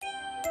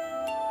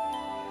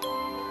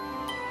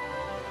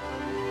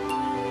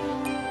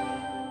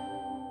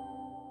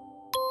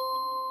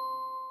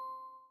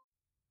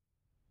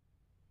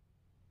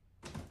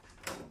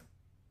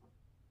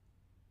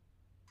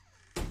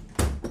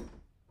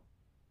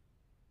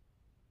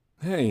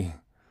Hey,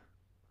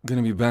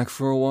 gonna be back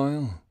for a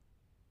while?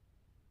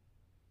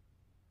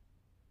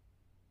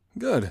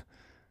 Good.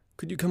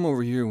 Could you come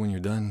over here when you're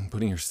done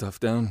putting your stuff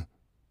down?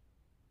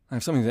 I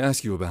have something to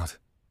ask you about.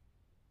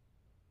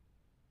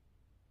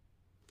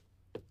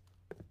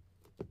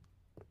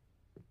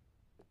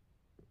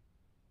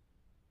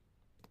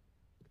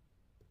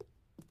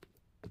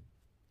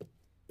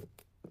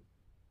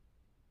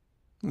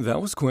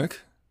 That was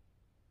quick.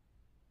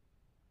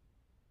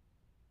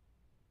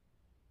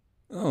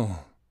 Oh,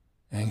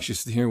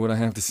 anxious to hear what I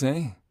have to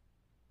say?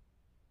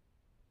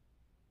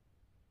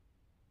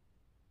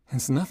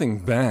 It's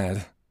nothing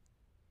bad.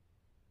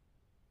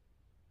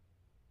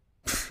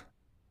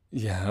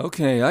 Yeah,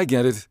 okay, I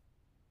get it.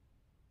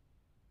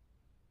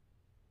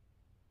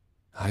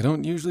 I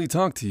don't usually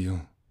talk to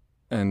you,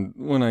 and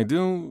when I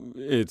do,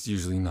 it's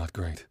usually not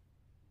great.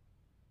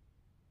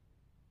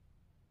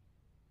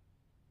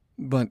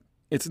 But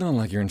it's not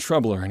like you're in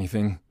trouble or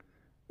anything.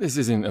 This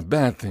isn't a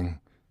bad thing.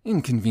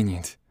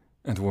 Inconvenient,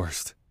 at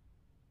worst.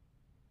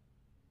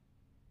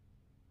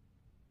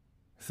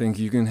 Think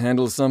you can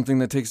handle something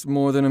that takes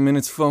more than a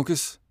minute's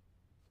focus?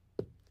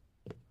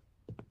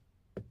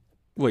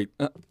 Wait,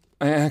 I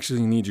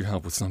actually need your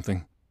help with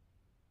something.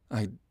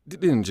 I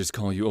didn't just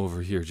call you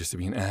over here just to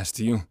be an ass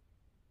to you.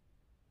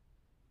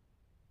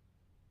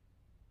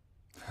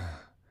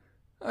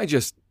 I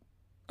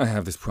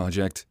have this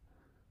project.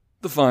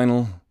 The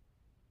final.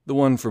 The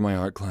one for my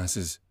art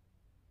classes.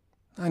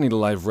 I need a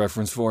live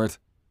reference for it.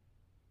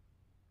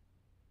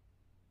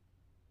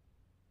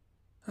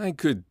 I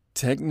could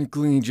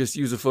technically just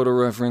use a photo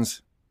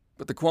reference,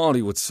 but the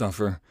quality would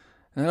suffer,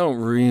 and I don't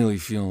really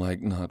feel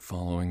like not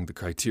following the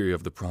criteria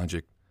of the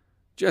project,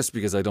 just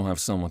because I don't have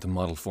someone to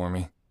model for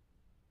me.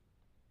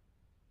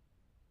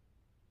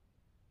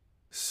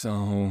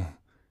 So,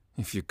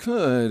 if you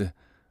could,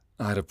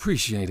 I'd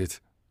appreciate it.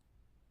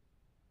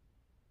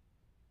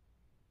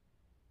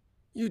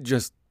 You'd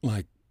just,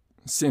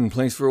 sit in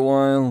place for a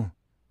while,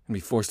 and be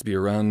forced to be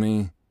around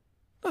me.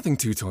 Nothing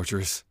too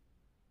torturous.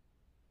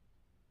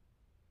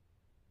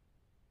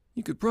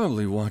 You could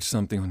probably watch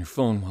something on your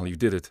phone while you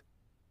did it.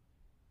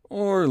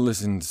 Or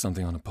listen to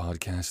something on a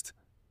podcast.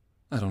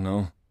 I don't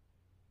know.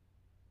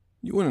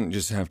 You wouldn't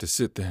just have to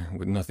sit there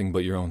with nothing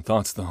but your own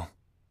thoughts, though.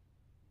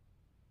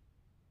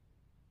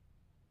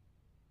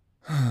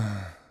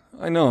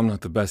 I know I'm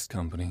not the best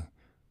company,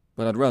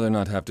 but I'd rather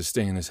not have to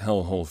stay in this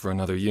hellhole for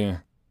another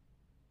year.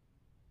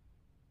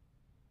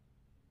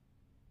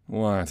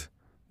 What?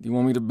 Do you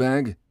want me to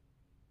beg?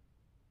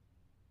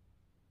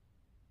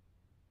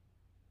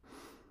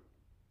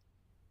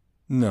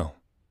 No.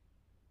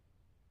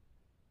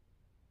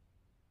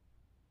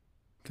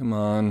 Come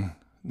on,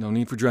 no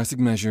need for drastic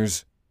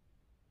measures.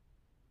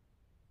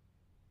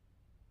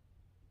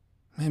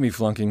 Maybe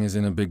flunking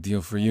isn't a big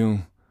deal for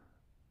you,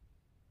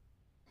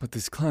 but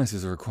this class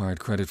is a required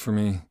credit for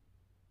me.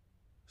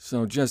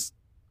 So just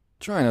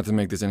try not to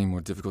make this any more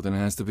difficult than it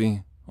has to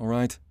be,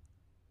 alright?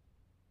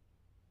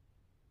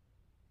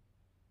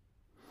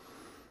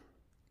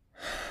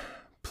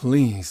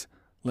 Please,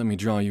 let me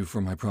draw you for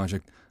my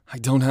project. I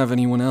don't have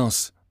anyone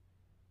else.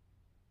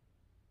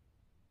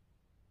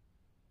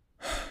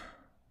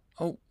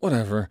 Oh,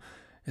 whatever.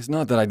 It's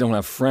not that I don't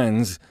have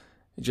friends.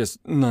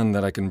 Just none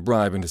that I can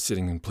bribe into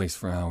sitting in place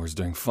for hours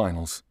during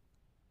finals.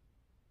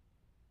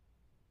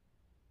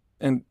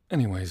 And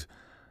anyways,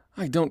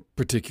 I don't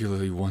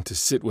particularly want to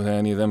sit with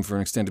any of them for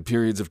extended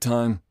periods of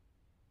time.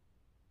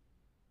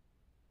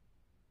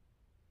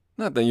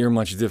 Not that you're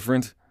much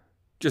different,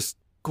 just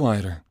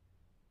quieter.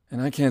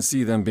 And I can't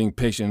see them being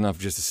patient enough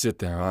just to sit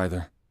there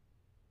either.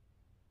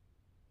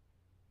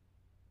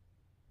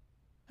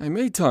 I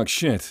may talk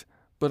shit,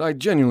 but I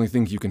genuinely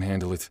think you can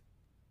handle it.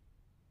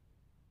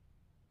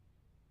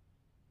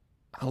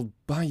 I'll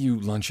buy you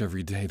lunch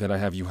every day that I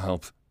have you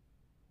help.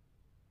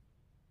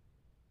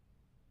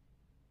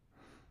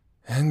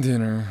 And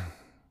dinner.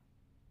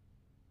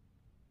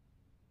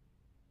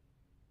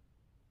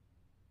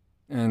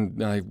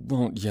 And I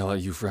won't yell at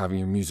you for having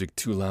your music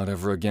too loud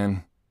ever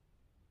again.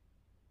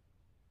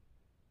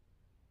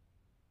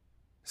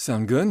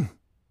 Sound good?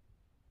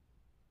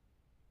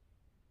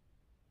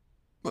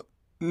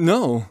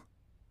 No.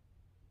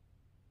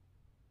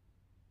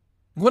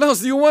 What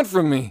else do you want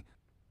from me?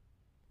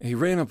 A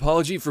written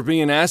apology for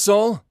being an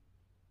asshole?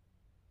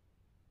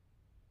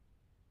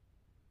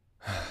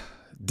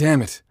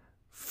 Damn it.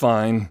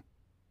 Fine.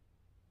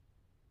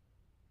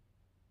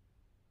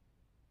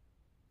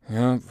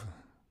 Yep.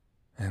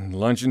 And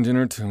lunch and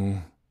dinner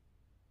too.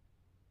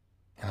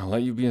 And I'll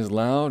let you be as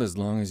loud as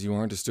long as you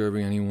aren't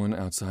disturbing anyone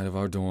outside of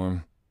our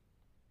dorm.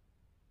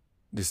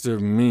 Disturb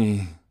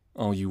me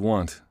all you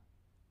want.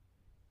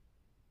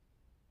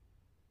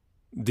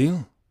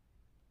 Deal?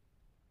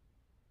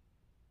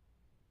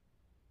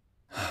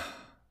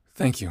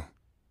 Thank you.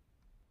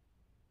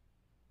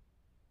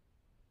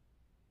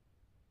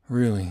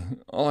 Really,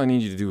 all I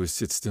need you to do is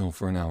sit still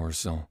for an hour or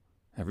so,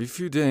 every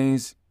few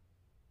days,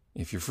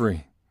 if you're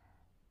free.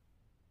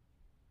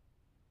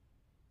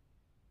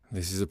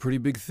 This is a pretty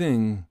big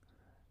thing,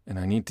 and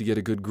I need to get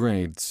a good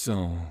grade,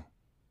 so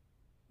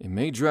It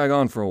may drag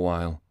on for a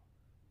while,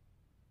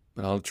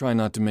 but I'll try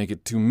not to make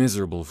it too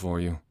miserable for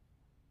you.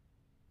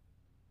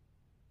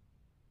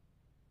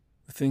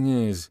 The thing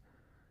is,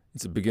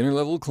 it's a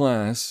beginner-level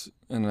class,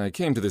 and I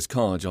came to this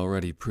college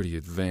already pretty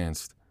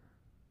advanced,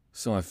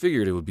 so I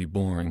figured it would be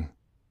boring.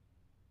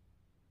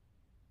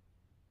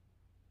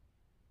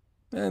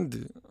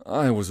 And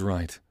I was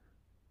right.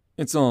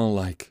 It's all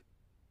like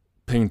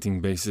painting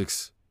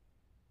basics.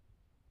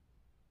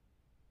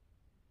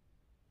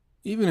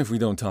 Even if we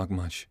don't talk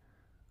much,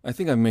 I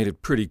think I've made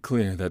it pretty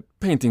clear that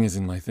painting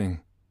isn't my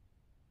thing.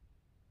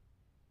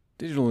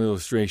 Digital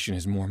illustration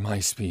is more my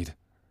speed.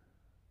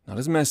 Not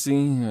as messy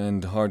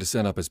and hard to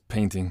set up as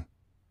painting.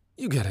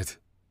 You get it.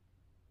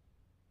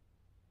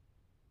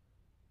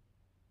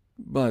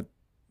 But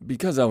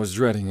because I was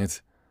dreading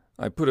it,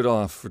 I put it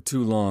off for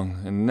too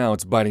long, and now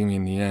it's biting me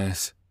in the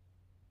ass.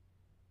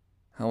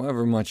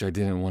 However much I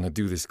didn't want to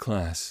do this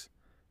class,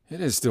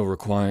 it is still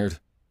required.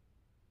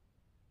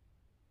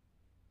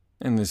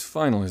 And this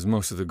final is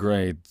most of the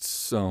grade,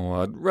 so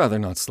I'd rather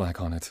not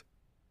slack on it.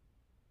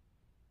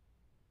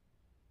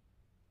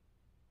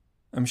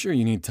 I'm sure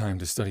you need time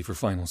to study for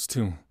finals,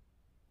 too.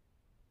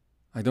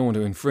 I don't want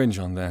to infringe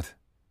on that.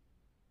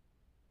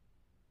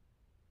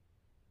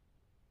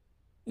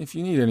 If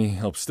you need any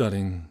help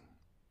studying,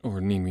 or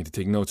need me to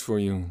take notes for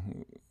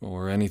you,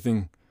 or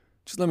anything,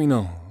 just let me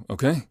know,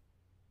 okay?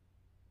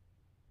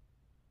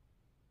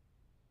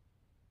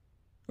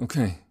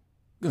 Okay,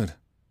 good.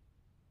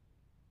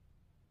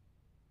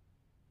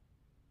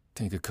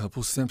 Take a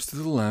couple steps to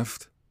the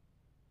left.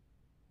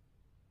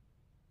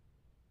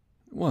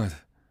 What?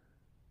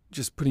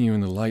 Just putting you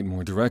in the light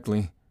more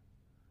directly.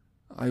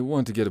 I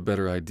want to get a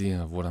better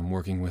idea of what I'm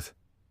working with.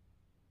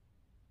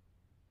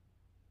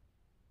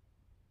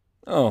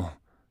 Oh,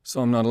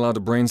 so I'm not allowed to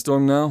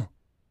brainstorm now?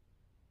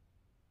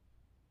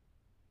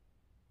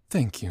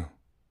 Thank you.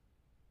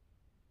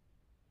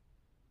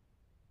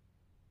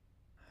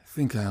 I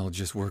think I'll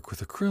just work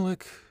with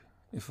acrylic.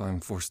 If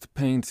I'm forced to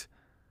paint,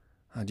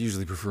 I'd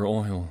usually prefer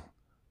oil,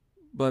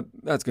 but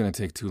that's gonna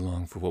take too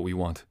long for what we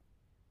want.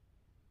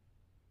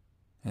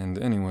 And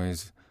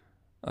anyways,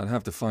 I'd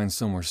have to find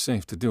somewhere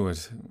safe to do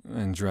it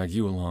and drag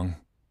you along.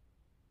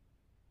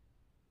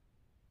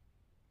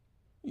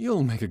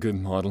 You'll make a good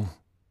model.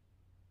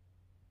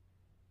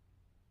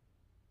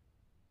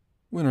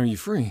 When are you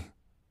free?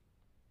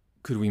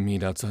 Could we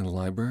meet outside the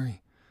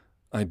library?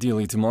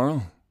 Ideally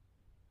tomorrow?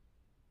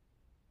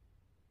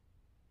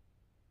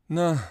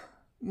 Nah,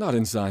 not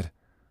inside.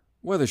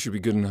 Weather should be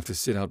good enough to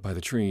sit out by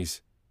the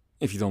trees,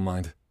 if you don't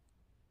mind.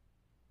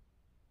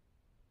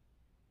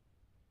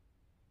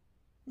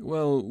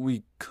 Well,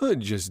 we could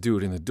just do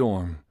it in the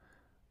dorm,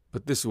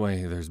 but this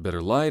way there's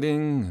better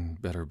lighting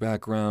and better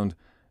background,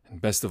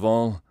 and best of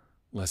all,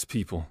 less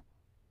people.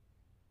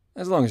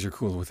 As long as you're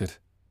cool with it.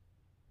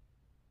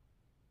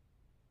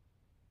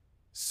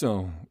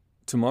 So,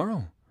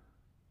 tomorrow?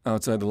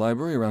 Outside the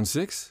library around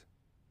 6?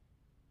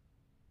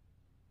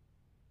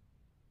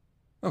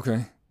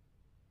 Okay.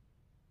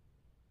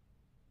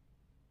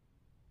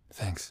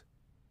 Thanks.